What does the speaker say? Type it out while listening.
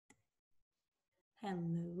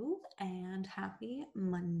Hello and happy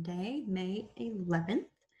Monday, May 11th.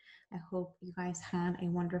 I hope you guys had a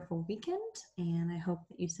wonderful weekend and I hope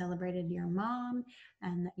that you celebrated your mom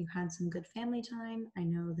and that you had some good family time. I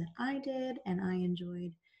know that I did and I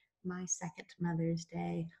enjoyed my second Mother's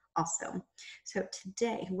Day also. So,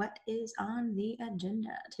 today, what is on the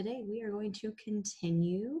agenda? Today, we are going to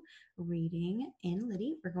continue reading in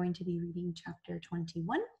Liddy. We're going to be reading chapter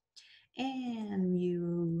 21 and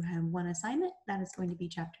you have one assignment that is going to be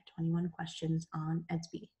chapter 21 questions on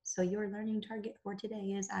EDSB. So your learning target for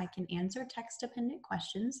today is I can answer text dependent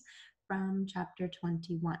questions from chapter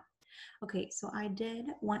 21. Okay, so I did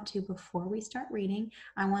want to, before we start reading,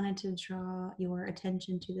 I wanted to draw your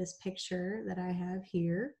attention to this picture that I have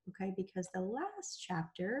here, okay, because the last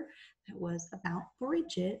chapter that was about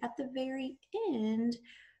Bridget, at the very end,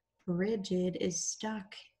 Bridget is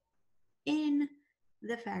stuck in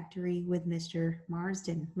the factory with Mr.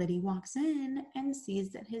 Marsden. Liddy walks in and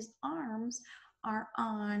sees that his arms are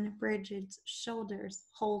on Bridget's shoulders,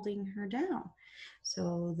 holding her down.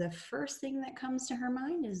 So the first thing that comes to her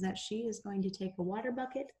mind is that she is going to take a water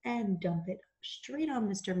bucket and dump it straight on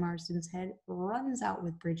Mr. Marsden's head, runs out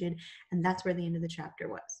with Bridget, and that's where the end of the chapter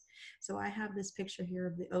was. So I have this picture here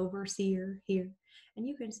of the overseer here, and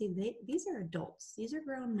you can see these are adults. These are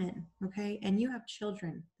grown men, okay? And you have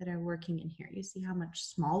children that are working in here. You see how much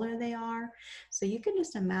smaller they are? So you can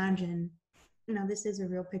just imagine, this is a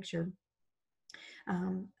real picture.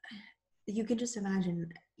 You can just imagine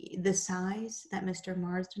the size that Mr.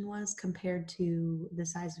 Marsden was compared to the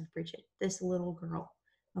size of Bridget, this little girl,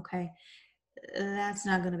 okay? That's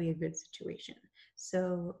not going to be a good situation.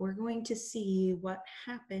 So we're going to see what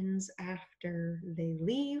happens after they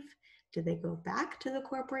leave. Do they go back to the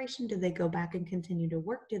corporation? Do they go back and continue to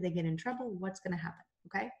work? Do they get in trouble? What's going to happen?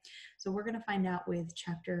 Okay, so we're going to find out with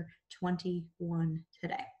chapter 21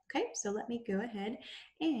 today. Okay, so let me go ahead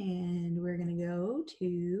and we're going to go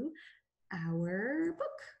to our book.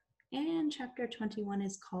 And chapter 21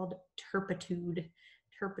 is called turpitude.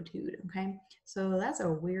 Turpitude, okay? So that's a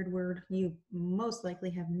weird word. You most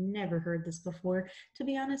likely have never heard this before. To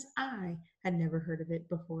be honest, I had never heard of it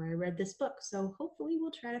before I read this book. So hopefully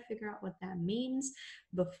we'll try to figure out what that means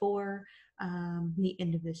before the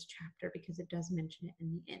end of this chapter, because it does mention it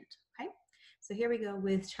in the end, okay? So here we go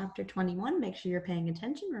with chapter 21. Make sure you're paying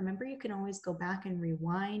attention. Remember, you can always go back and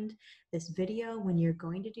rewind this video when you're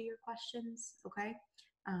going to do your questions, okay?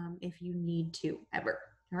 If you need to, ever.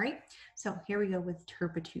 All right, so here we go with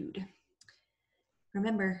turpitude.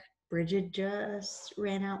 Remember, Bridget just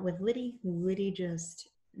ran out with Liddy. Liddy just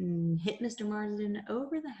hit Mr. Marsden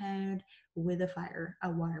over the head with a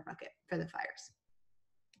water bucket for the fires.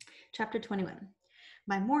 Chapter 21.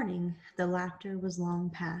 By morning, the laughter was long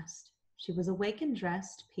past. She was awake and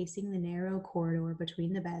dressed, pacing the narrow corridor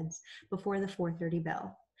between the beds before the 4:30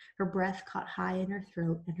 bell. Her breath caught high in her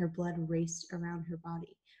throat and her blood raced around her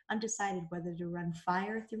body, undecided whether to run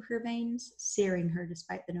fire through her veins, searing her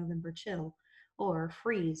despite the November chill, or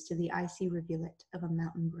freeze to the icy rivulet of a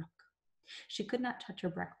mountain brook. She could not touch her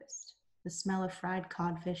breakfast. The smell of fried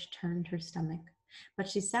codfish turned her stomach, but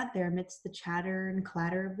she sat there amidst the chatter and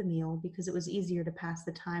clatter of the meal because it was easier to pass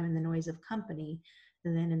the time in the noise of company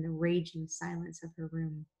than in the raging silence of her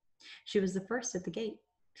room. She was the first at the gate.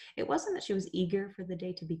 It wasn't that she was eager for the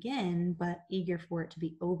day to begin, but eager for it to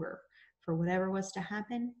be over, for whatever was to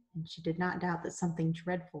happen, and she did not doubt that something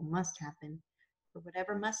dreadful must happen, for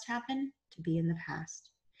whatever must happen, to be in the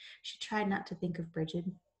past. She tried not to think of Bridget.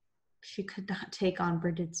 She could not take on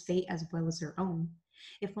Bridget's fate as well as her own.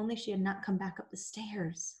 If only she had not come back up the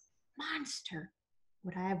stairs. Monster!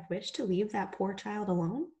 Would I have wished to leave that poor child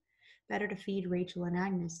alone? Better to feed Rachel and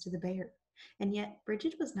Agnes to the bear. And yet,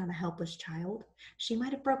 Bridget was not a helpless child. She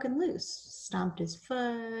might have broken loose, stomped his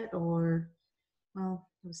foot, or, well,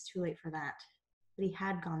 it was too late for that. But he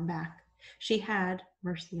had gone back. She had,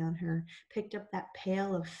 mercy on her, picked up that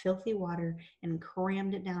pail of filthy water and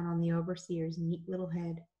crammed it down on the overseer's neat little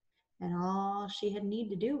head. And all she had need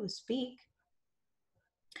to do was speak.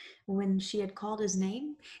 When she had called his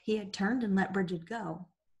name, he had turned and let Bridget go.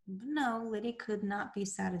 But no, Liddy could not be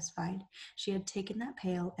satisfied. She had taken that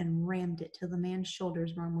pail and rammed it till the man's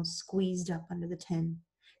shoulders were almost squeezed up under the tin.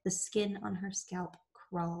 The skin on her scalp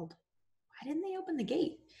crawled. Why didn't they open the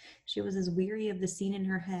gate? She was as weary of the scene in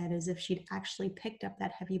her head as if she'd actually picked up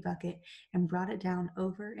that heavy bucket and brought it down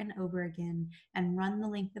over and over again and run the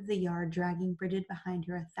length of the yard, dragging Bridget behind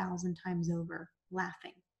her 1,000 times over,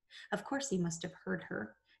 laughing. Of course he must have heard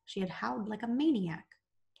her. She had howled like a maniac.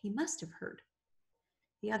 He must have heard.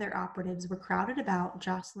 The other operatives were crowded about,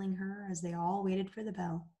 jostling her as they all waited for the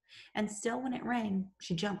bell. And still when it rang,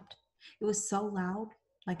 she jumped. It was so loud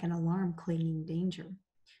like an alarm clanging danger.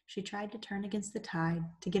 She tried to turn against the tide,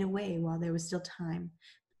 to get away while there was still time.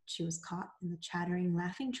 She was caught in the chattering,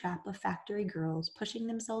 laughing trap of factory girls pushing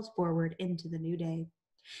themselves forward into the new day.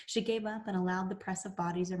 She gave up and allowed the press of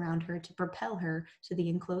bodies around her to propel her to the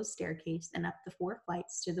enclosed staircase and up the 4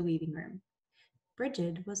 flights to the weaving room.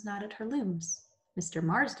 Bridget was not at her looms. Mr.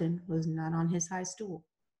 Marsden was not on his high stool.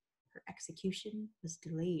 Her execution was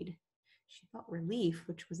delayed. She felt relief,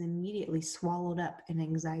 which was immediately swallowed up in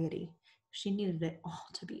anxiety. She needed it all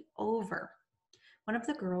to be over. One of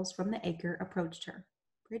the girls from the acre approached her.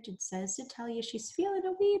 Bridget says to tell you she's feeling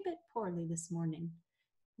a wee bit poorly this morning.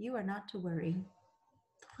 You are not to worry.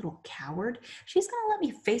 The little coward. She's going to let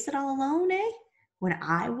me face it all alone, eh? When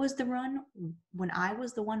I was the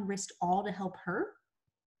one risked all to help her?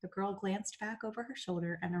 The girl glanced back over her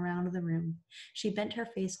shoulder and around the room. She bent her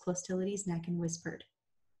face close to Lydia's neck and whispered,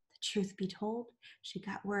 "The truth be told, she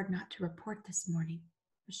got word not to report this morning,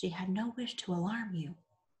 but she had no wish to alarm you."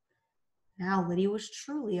 Now Lydia was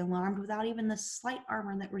truly alarmed without even the slight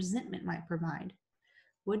armor that resentment might provide.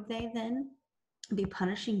 Would they then be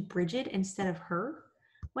punishing Bridget instead of her?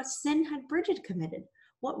 What sin had Bridget committed?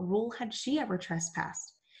 What rule had she ever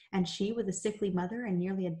trespassed? And she with a sickly mother and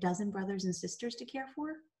nearly a dozen brothers and sisters to care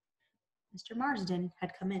for? Mr. Marsden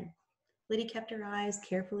had come in. Lydia kept her eyes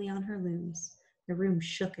carefully on her looms. The room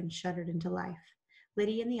shook and shuddered into life.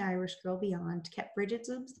 Lydia and the Irish girl beyond kept Bridget's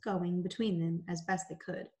looms going between them as best they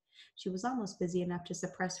could. She was almost busy enough to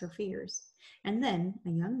suppress her fears. And then a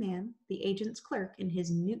young man, the agent's clerk in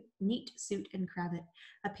his neat suit and cravat,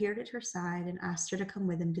 appeared at her side and asked her to come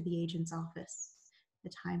with him to the agent's office. The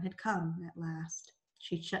time had come at last.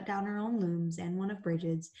 She shut down her own looms and one of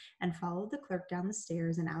Bridget's and followed the clerk down the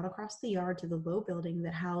stairs and out across the yard to the low building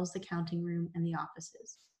that housed the counting room and the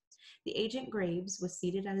offices. The agent Graves was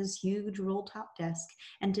seated at his huge roll-top desk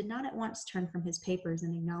and did not at once turn from his papers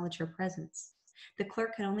and acknowledge her presence. The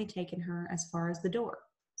clerk had only taken her as far as the door,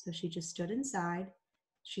 so she stood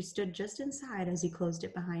just inside as he closed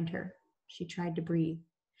it behind her. She tried to breathe.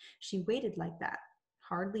 She waited like that,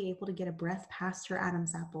 hardly able to get a breath past her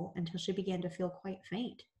Adam's apple until she began to feel quite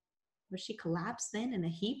faint. Would she collapse then in a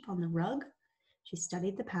heap on the rug? She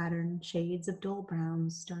studied the pattern, shades of dull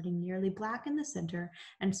browns, starting nearly black in the center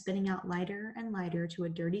and spinning out lighter and lighter to a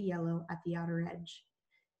dirty yellow at the outer edge.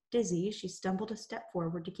 Dizzy, she stumbled a step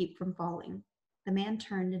forward to keep from falling. The man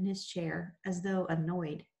turned in his chair, as though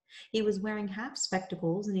annoyed. He was wearing half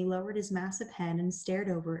spectacles, and he lowered his massive head and stared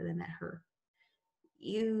over them at her.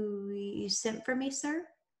 You sent for me, sir?"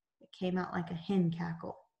 It came out like a hen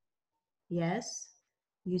cackle. "Yes?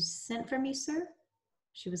 You sent for me, sir?"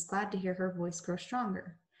 She was glad to hear her voice grow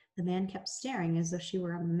stronger. The man kept staring as though she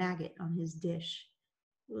were a maggot on his dish.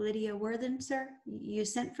 "Lydia Worthing, sir? You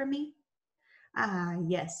sent for me?" "Ah,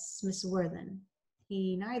 yes, Miss Worthing."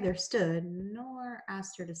 He neither stood nor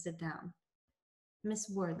asked her to sit down. "Miss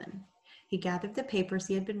Worthing." He gathered the papers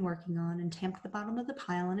he had been working on and tamped the bottom of the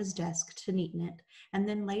pile on his desk to neaten it, and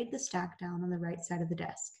then laid the stack down on the right side of the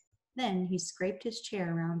desk. Then he scraped his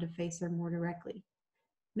chair around to face her more directly.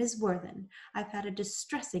 "Miss Worthing, I've had a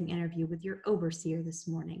distressing interview with your overseer this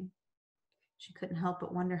morning." She couldn't help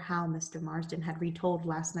but wonder how Mr. Marsden had retold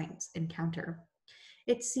last night's encounter.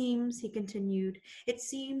 "It seems," he continued, "it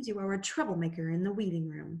seems you are a troublemaker in the weaving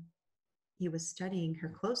room." He was studying her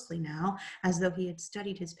closely now, as though he had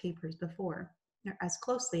studied his papers before, or as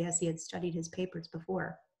closely as he had studied his papers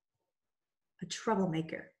before. "A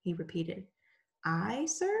troublemaker," he repeated. "I,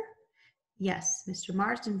 sir?" "Yes, Mr.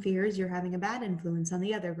 Marsden fears you're having a bad influence on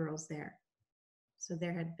the other girls there." So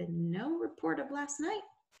there had been no report of last night?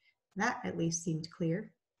 That at least seemed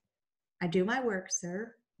clear. "I do my work,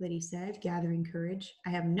 sir," Liddy said, gathering courage. "I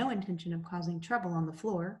have no intention of causing trouble on the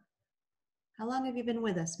floor." "How long have you been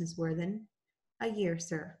with us, Miss Worthing?" "A year,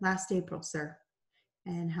 sir. Last April, sir."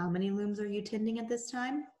 "And how many looms are you tending at this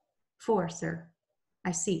time?" "4, sir."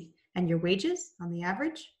 "I see. And your wages, on the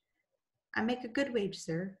average?" "I make a good wage,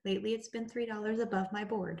 sir. Lately it's been $3 above my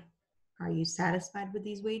board." "Are you satisfied with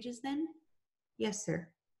these wages, then?" "Yes,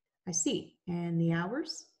 sir." "I see. And the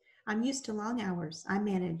hours?" "I'm used to long hours. I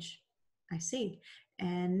manage." "I see.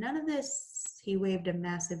 And none of this," he waved a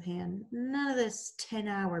massive hand, "none of this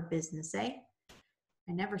 10-hour business, eh?"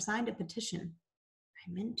 "I never signed a petition." "I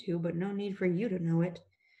meant to, but no need for you to know it."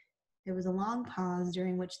 There was a long pause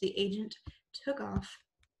during which the agent took off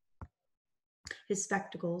his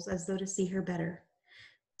spectacles as though to see her better.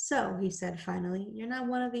 "So," he said finally, "you're not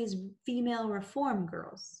one of these female reform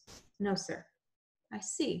girls?" "No, sir." "I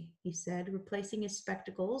see," he said, replacing his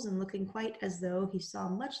spectacles and looking quite as though he saw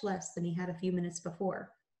much less than he had a few minutes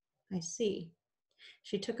before. "I see."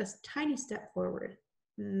 She took a tiny step forward.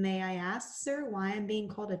 May I ask, sir, why I'm being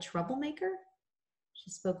called a troublemaker?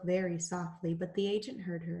 She spoke very softly, but the agent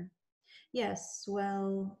heard her. Yes,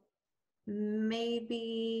 well,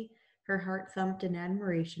 maybe her heart thumped in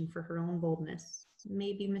admiration for her own boldness.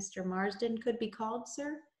 Maybe Mr. Marsden could be called,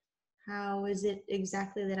 sir? How is it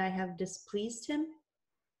exactly that I have displeased him?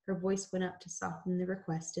 Her voice went up to soften the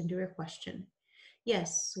request into a question.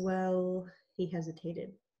 Yes, well, he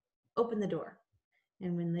hesitated. Open the door.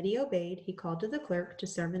 And when Liddy obeyed, he called to the clerk to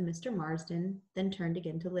summon Mr. Marsden, then turned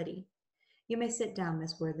again to Liddy. You may sit down,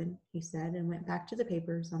 Miss Worthen, he said, and went back to the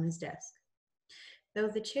papers on his desk. Though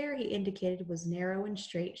the chair he indicated was narrow and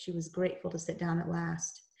straight, she was grateful to sit down at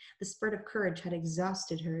last. The spurt of courage had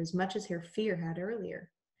exhausted her as much as her fear had earlier.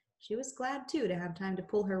 She was glad, too, to have time to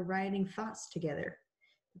pull her rioting thoughts together.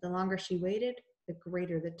 But the longer she waited, the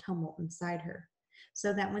greater the tumult inside her.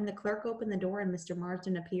 So that when the clerk opened the door and Mr.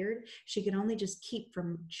 Marsden appeared, she could only just keep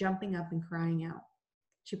from jumping up and crying out.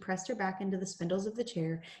 She pressed her back into the spindles of the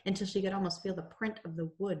chair until she could almost feel the print of the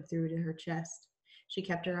wood through to her chest. She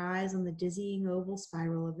kept her eyes on the dizzying oval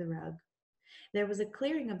spiral of the rug. There was a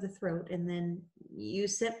clearing of the throat, and then, You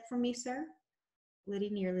sent for me, sir? Liddy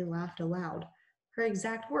nearly laughed aloud. Her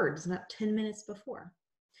exact words, not 10 minutes before.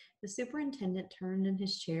 The superintendent turned in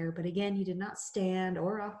his chair, but again he did not stand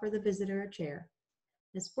or offer the visitor a chair.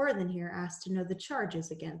 Miss Worthen here asked to know the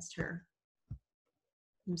charges against her.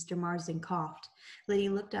 Mr. Marsden coughed. Liddy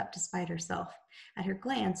looked up to spite herself. At her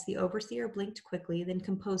glance, the overseer blinked quickly, then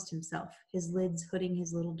composed himself, his lids hooding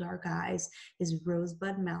his little dark eyes, his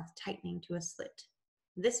rosebud mouth tightening to a slit.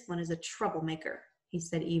 This one is a troublemaker, he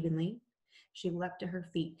said evenly. She leapt to her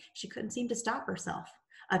feet. She couldn't seem to stop herself.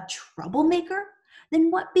 A troublemaker?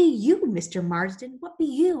 Then what be you, Mr. Marsden? What be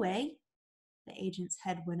you, eh? The agent's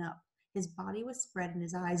head went up. His body was spread and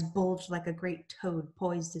his eyes bulged like a great toad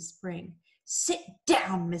poised to spring. Sit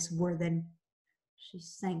down, Miss Worthen. She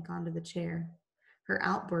sank onto the chair. Her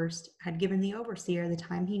outburst had given the overseer the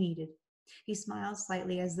time he needed. He smiled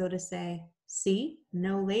slightly as though to say, See,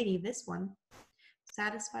 no lady this one.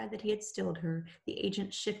 Satisfied that he had stilled her, the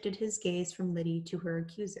agent shifted his gaze from Liddy to her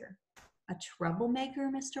accuser. A troublemaker,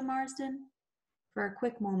 Mr. Marsden? For a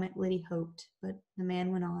quick moment, Liddy hoped, but the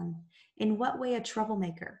man went on. In what way a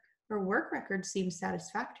troublemaker? Her work record seems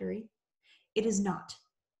satisfactory. It is not.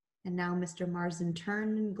 And now Mr. Marsden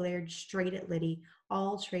turned and glared straight at Liddy,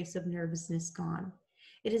 all trace of nervousness gone.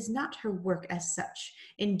 It is not her work as such,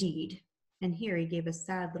 indeed. And here he gave a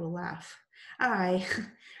sad little laugh. I,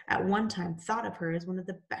 at one time, thought of her as one of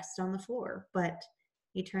the best on the floor, but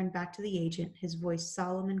he turned back to the agent, his voice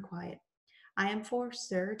solemn and quiet. I am forced,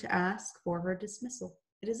 sir, to ask for her dismissal.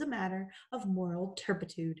 It is a matter of moral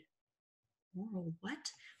turpitude. Moral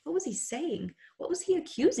what? What was he saying? What was he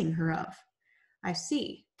accusing her of? I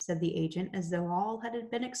see, said the agent, as though all had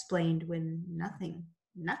been explained when nothing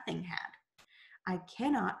had. I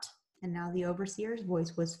cannot, and now the overseer's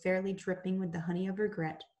voice was fairly dripping with the honey of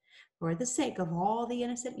regret. For the sake of all the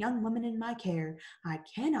innocent young women in my care, I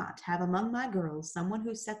cannot have among my girls someone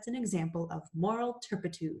who sets an example of moral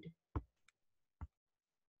turpitude.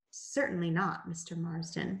 Certainly not, Mr.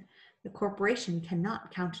 Marsden. The corporation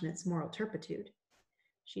cannot countenance moral turpitude.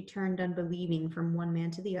 She turned unbelieving from one man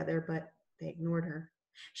to the other, but they ignored her.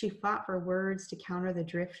 She fought for words to counter the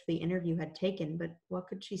drift the interview had taken, but what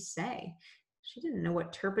could she say? She didn't know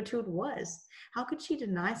what turpitude was. How could she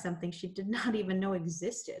deny something she did not even know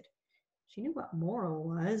existed? She knew what moral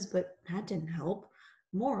was, but that didn't help.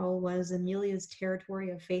 Moral was Amelia's territory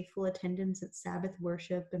of faithful attendance at Sabbath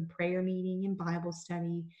worship and prayer meeting and Bible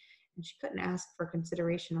study, and she couldn't ask for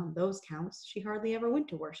consideration on those counts. She hardly ever went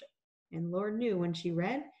to worship, and Lord knew when she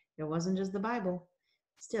read, it wasn't just the Bible.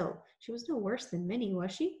 Still, she was no worse than Minnie,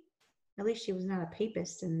 was she? At least she was not a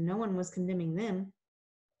papist, and no one was condemning them.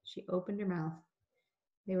 She opened her mouth.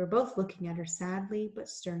 They were both looking at her sadly but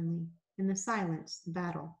sternly. In the silence, the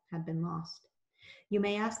battle had been lost. You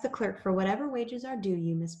may ask the clerk for whatever wages are due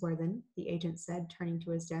you, Miss Worthen, the agent said, turning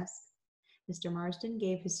to his desk. Mr. Marsden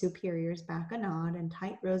gave his superiors back a nod and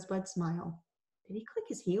tight rosebud smile. Did he click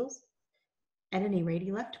his heels? At any rate,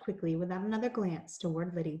 he left quickly without another glance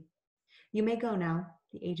toward Liddy. You may go now,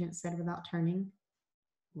 the agent said without turning.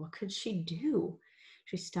 What could she do?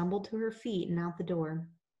 She stumbled to her feet and out the door.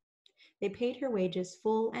 They paid her wages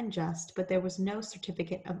full and just, but there was no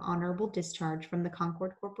certificate of honorable discharge from the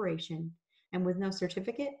Concord Corporation, and with no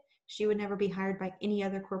certificate, she would never be hired by any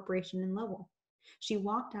other corporation in Lowell. She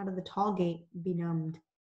walked out of the tall gate benumbed.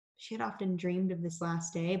 She had often dreamed of this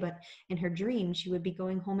last day, but in her dream she would be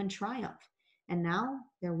going home in triumph. And now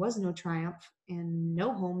there was no triumph and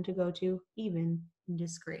no home to go to, even in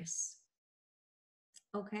disgrace.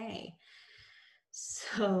 Okay.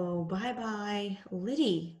 So bye-bye,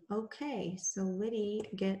 Liddy. Okay, so Liddy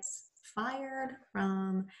gets fired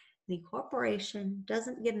from the corporation,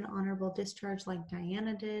 doesn't get an honorable discharge like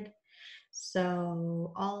Diana did.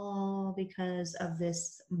 So all because of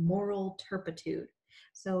this moral turpitude.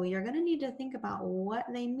 So you're going to need to think about what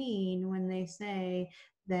they mean when they say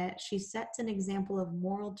that she sets an example of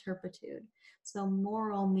moral turpitude. So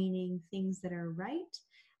moral meaning things that are right.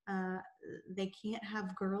 Uh, they can't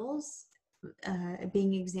have girls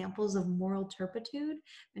being examples of moral turpitude,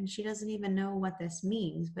 and she doesn't even know what this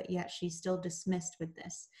means, but yet she's still dismissed with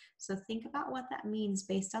this. So think about what that means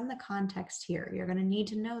based on the context here. You're going to need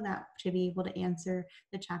to know that to be able to answer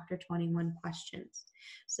the chapter 21 questions.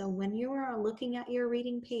 So when you are looking at your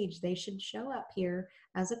reading page, they should show up here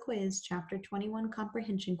as a quiz, chapter 21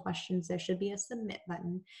 comprehension questions. There should be a submit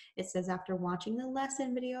button. It says, after watching the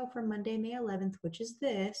lesson video for Monday, May 11th, which is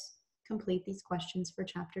this, complete these questions for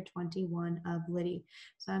chapter 21 of Liddy.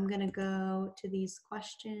 So I'm going to go to these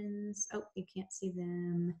questions. Oh, you can't see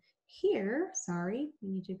them here. Sorry, we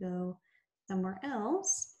need to go somewhere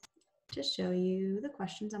else to show you the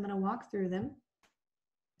questions. I'm going to walk through them.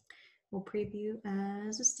 We'll preview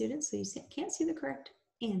as a student so you can't see the correct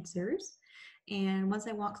answers. And once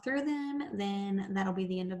I walk through them, then that'll be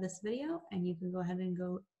the end of this video and you can go ahead and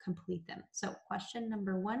go complete them. So question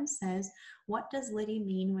number 1 says, what does Liddy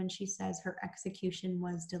mean when she says her execution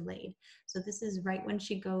was delayed? So this is right when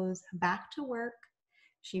she goes back to work.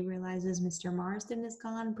 She realizes Mr. Marsden is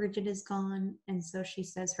gone, Bridget is gone, and so she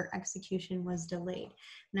says her execution was delayed.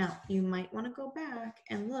 Now, you might want to go back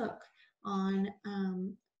and look on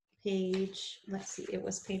page, let's see, it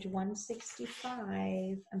was page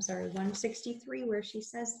 165, I'm sorry, 163, where she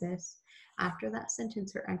says this. After that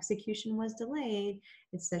sentence, her execution was delayed,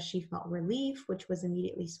 it says she felt relief, which was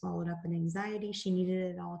immediately swallowed up in anxiety. She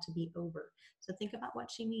needed it all to be over. So think about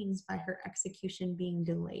what she means by her execution being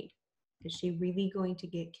delayed. Is she really going to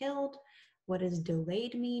get killed? What does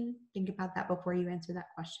delayed mean? Think about that before you answer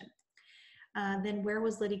that question. Then where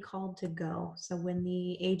was Liddy called to go? So when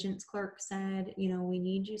the agent's clerk said, you know, we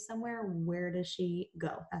need you somewhere, where does she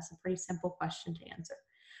go? That's a pretty simple question to answer.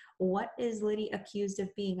 What is Liddy accused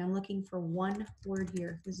of being? I'm looking for one word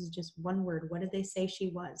here. This is just one word. What did they say she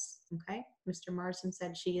was? Okay, Mr. Marsden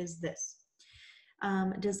said she is this.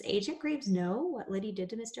 Does Agent Graves know what Liddy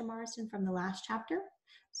did to Mr. Marsden from the last chapter?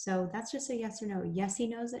 So that's just a yes or no. Yes, he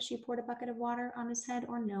knows that she poured a bucket of water on his head,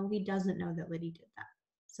 or no, he doesn't know that Liddy did that.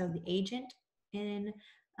 So the agent in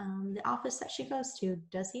the office that she goes to,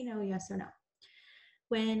 does he know, yes or no?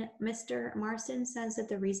 When Mr. Marsden says that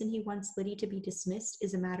the reason he wants Liddy to be dismissed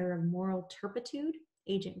is a matter of moral turpitude,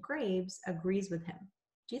 Agent Graves agrees with him.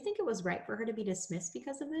 Do you think it was right for her to be dismissed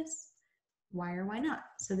because of this? Why or why not?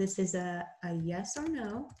 So this is a yes or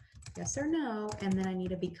no, and then I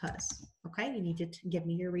need a because. Okay, you need to give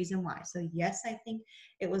me your reason why. So yes, I think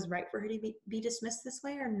it was right for her to be dismissed this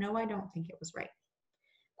way, or no, I don't think it was right.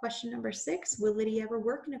 Question number 6, will Liddy ever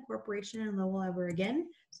work in a corporation in Lowell ever again?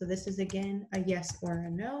 So this is again a yes or a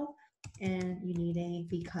no, and you need a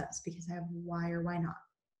because I have why or why not.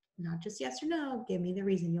 Not just yes or no, give me the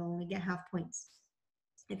reason. You'll only get half points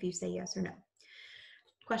if you say yes or no.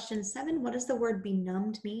 Question 7, what does the word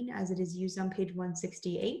benumbed mean as it is used on page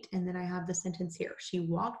 168? And then I have the sentence here. She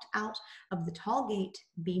walked out of the tall gate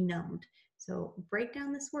benumbed. So break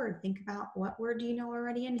down this word. Think about what word do you know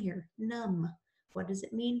already in here? Numb. What does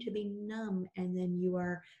it mean to be numb? And then you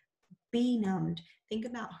are benumbed. Think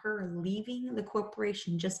about her leaving the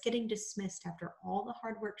corporation, just getting dismissed after all the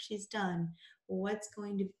hard work she's done. What's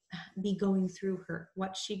going to be going through her?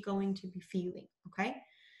 What's she going to be feeling? Okay?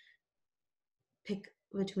 Pick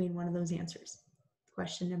between one of those answers.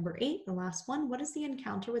 Question number 8, the last one. What does the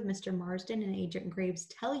encounter with Mr. Marsden and Agent Graves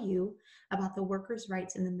tell you about the workers'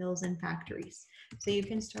 rights in the mills and factories? So you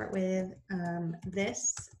can start with,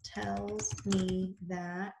 this tells me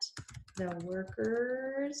that the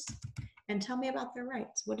workers, and tell me about their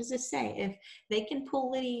rights. What does this say? If they can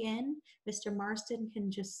pull Liddy in, Mr. Marsden can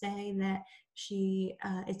just say that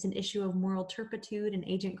it's an issue of moral turpitude and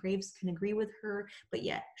Agent Graves can agree with her, but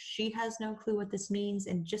yet she has no clue what this means.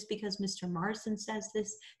 And just because Mr. Marsden says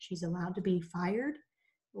this, she's allowed to be fired.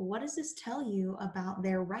 What does this tell you about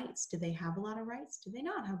their rights? Do they have a lot of rights? Do they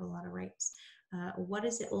not have a lot of rights? What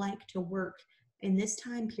is it like to work in this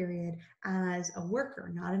time period as a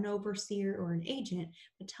worker, not an overseer or an agent,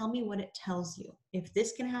 but tell me what it tells you. If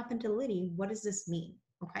this can happen to Liddy, what does this mean?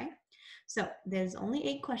 Okay. So there's only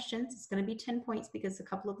 8 questions. It's going to be 10 points because a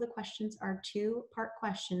couple of the questions are 2-part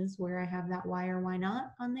questions where I have that why or why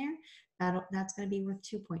not on there. That's going to be worth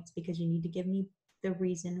 2 points because you need to give me the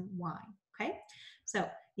reason why. Okay. So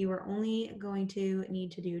You are only going to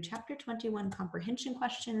need to do Chapter 21 comprehension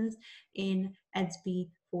questions in EDSB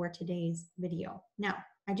for today's video. Now,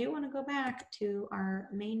 I do want to go back to our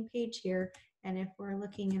main page here, and if we're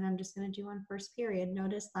looking, and I'm just going to do on first period,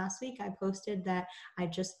 notice last week I posted that I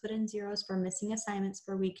just put in zeros for missing assignments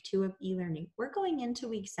for week 2 of e-learning. We're going into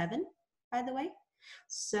week 7, by the way.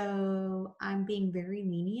 So I'm being very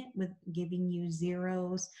lenient with giving you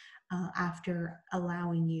zeros after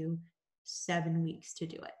allowing you 7 weeks to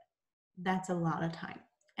do it. That's a lot of time.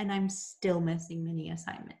 And I'm still missing many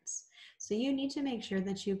assignments. So you need to make sure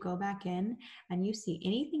that you go back in and you see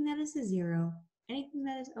anything that is a zero, anything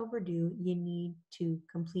that is overdue, you need to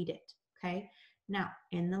complete it, okay? Now,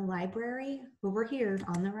 in the library over here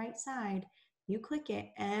on the right side, you click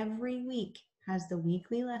it, every week has the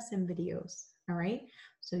weekly lesson videos, all right?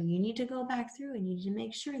 So you need to go back through and you need to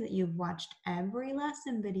make sure that you've watched every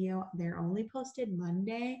lesson video. They're only posted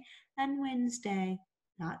Monday and Wednesday,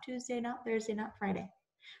 not Tuesday, not Thursday, not Friday.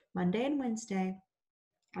 Monday and Wednesday,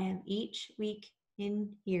 and each week in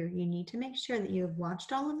here, you need to make sure that you have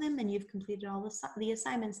watched all of them and you've completed all the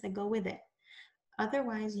assignments that go with it.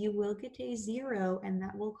 Otherwise, you will get a 0, and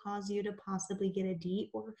that will cause you to possibly get a D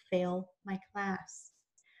or fail my class.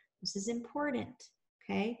 This is important,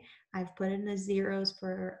 okay? I've put in the zeros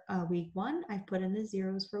for week 1. I've put in the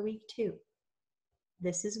zeros for week 2.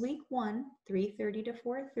 This is week 1, 3:30 to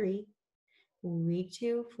 4:3. Week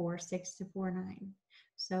 2, 4:6 to 4:9.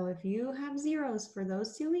 So if you have zeros for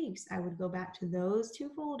those 2 weeks, I would go back to those 2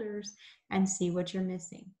 folders and see what you're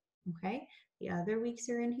missing, okay? The other weeks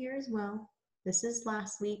are in here as well. This is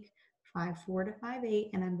last week, 5:4 to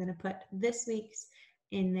 5:8, and I'm gonna put this week's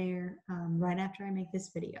in there right after I make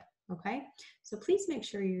this video, okay? So please make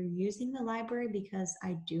sure you're using the library because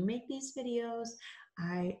I do make these videos.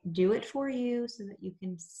 I do it for you so that you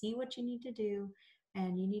can see what you need to do,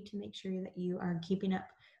 and you need to make sure that you are keeping up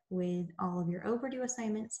with all of your overdue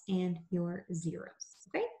assignments and your zeros,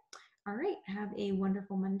 okay? All right, have a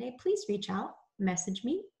wonderful Monday. Please reach out, message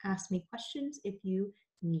me, ask me questions if you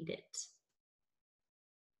need it.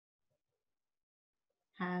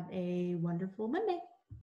 Have a wonderful Monday.